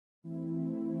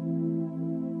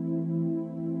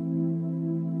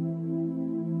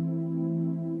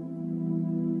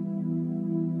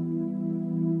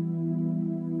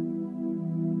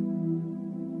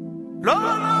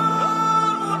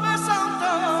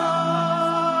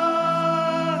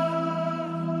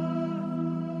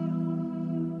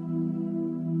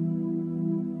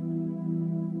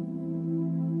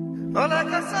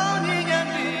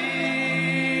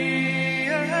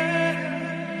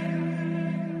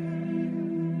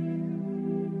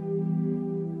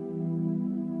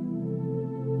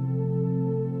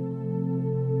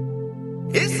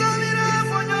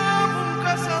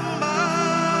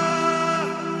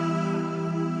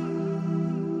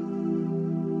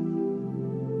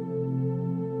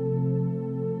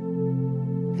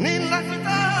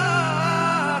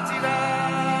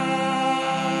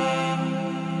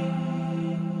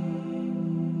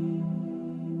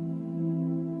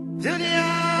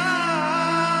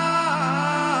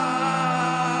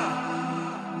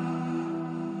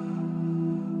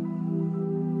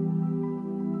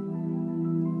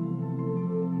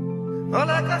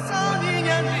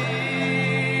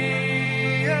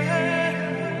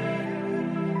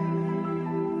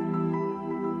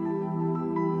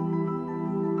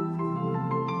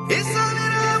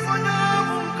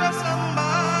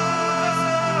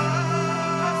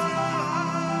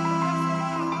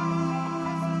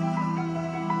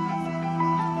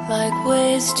Like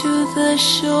waves to the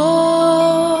shore,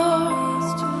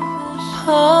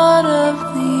 part of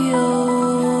the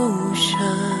ocean.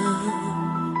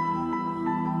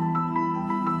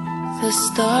 The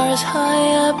stars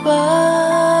high above,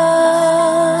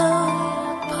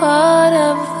 part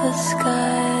of the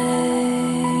sky.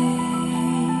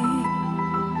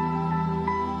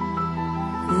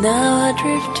 Now I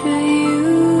drift to you,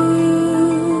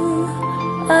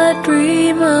 I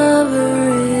dream of a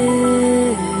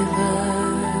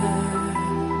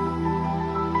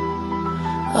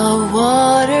of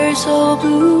water so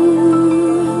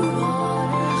blue,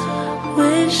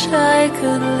 wish I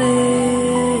could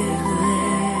live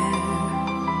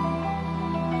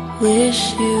there, wish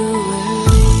you were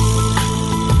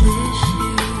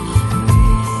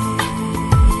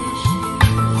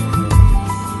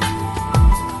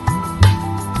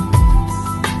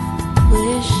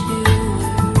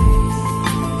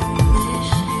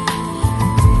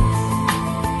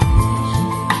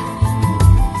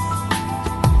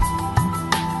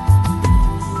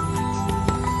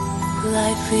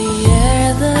the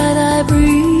air that I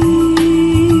breathe,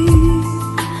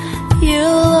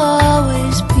 you'll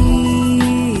always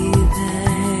be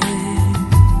there.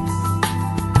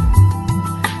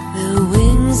 The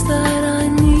wings that I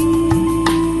need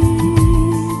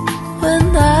when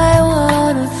I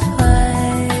wanna fly.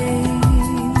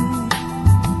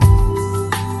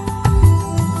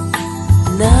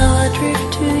 Now I drift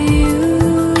to you,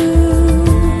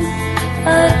 I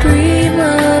dream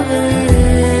of a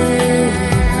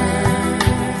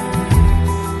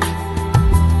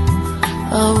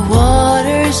of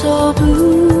water so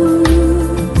blue,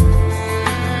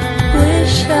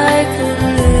 wish I could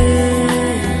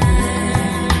live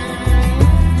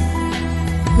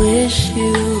there, wish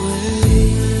you were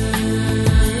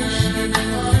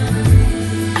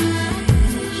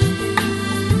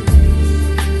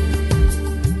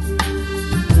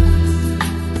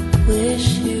wish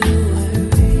you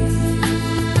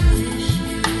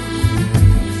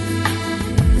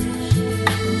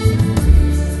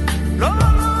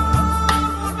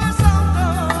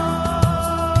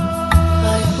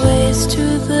to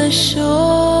the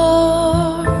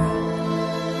shore,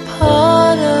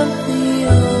 part of the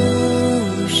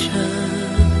ocean.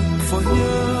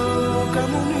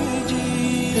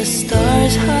 The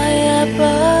stars high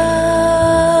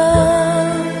above,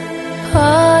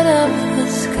 part of the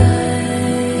sky.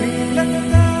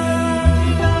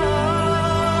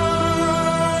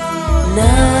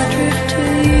 Now I drift to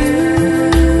you,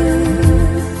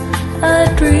 I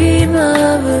dream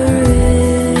of a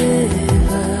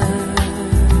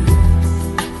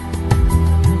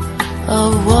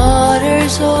of water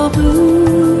so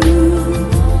blue,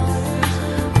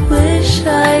 wish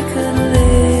I could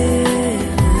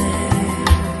live there,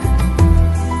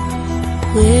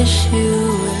 wish you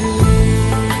were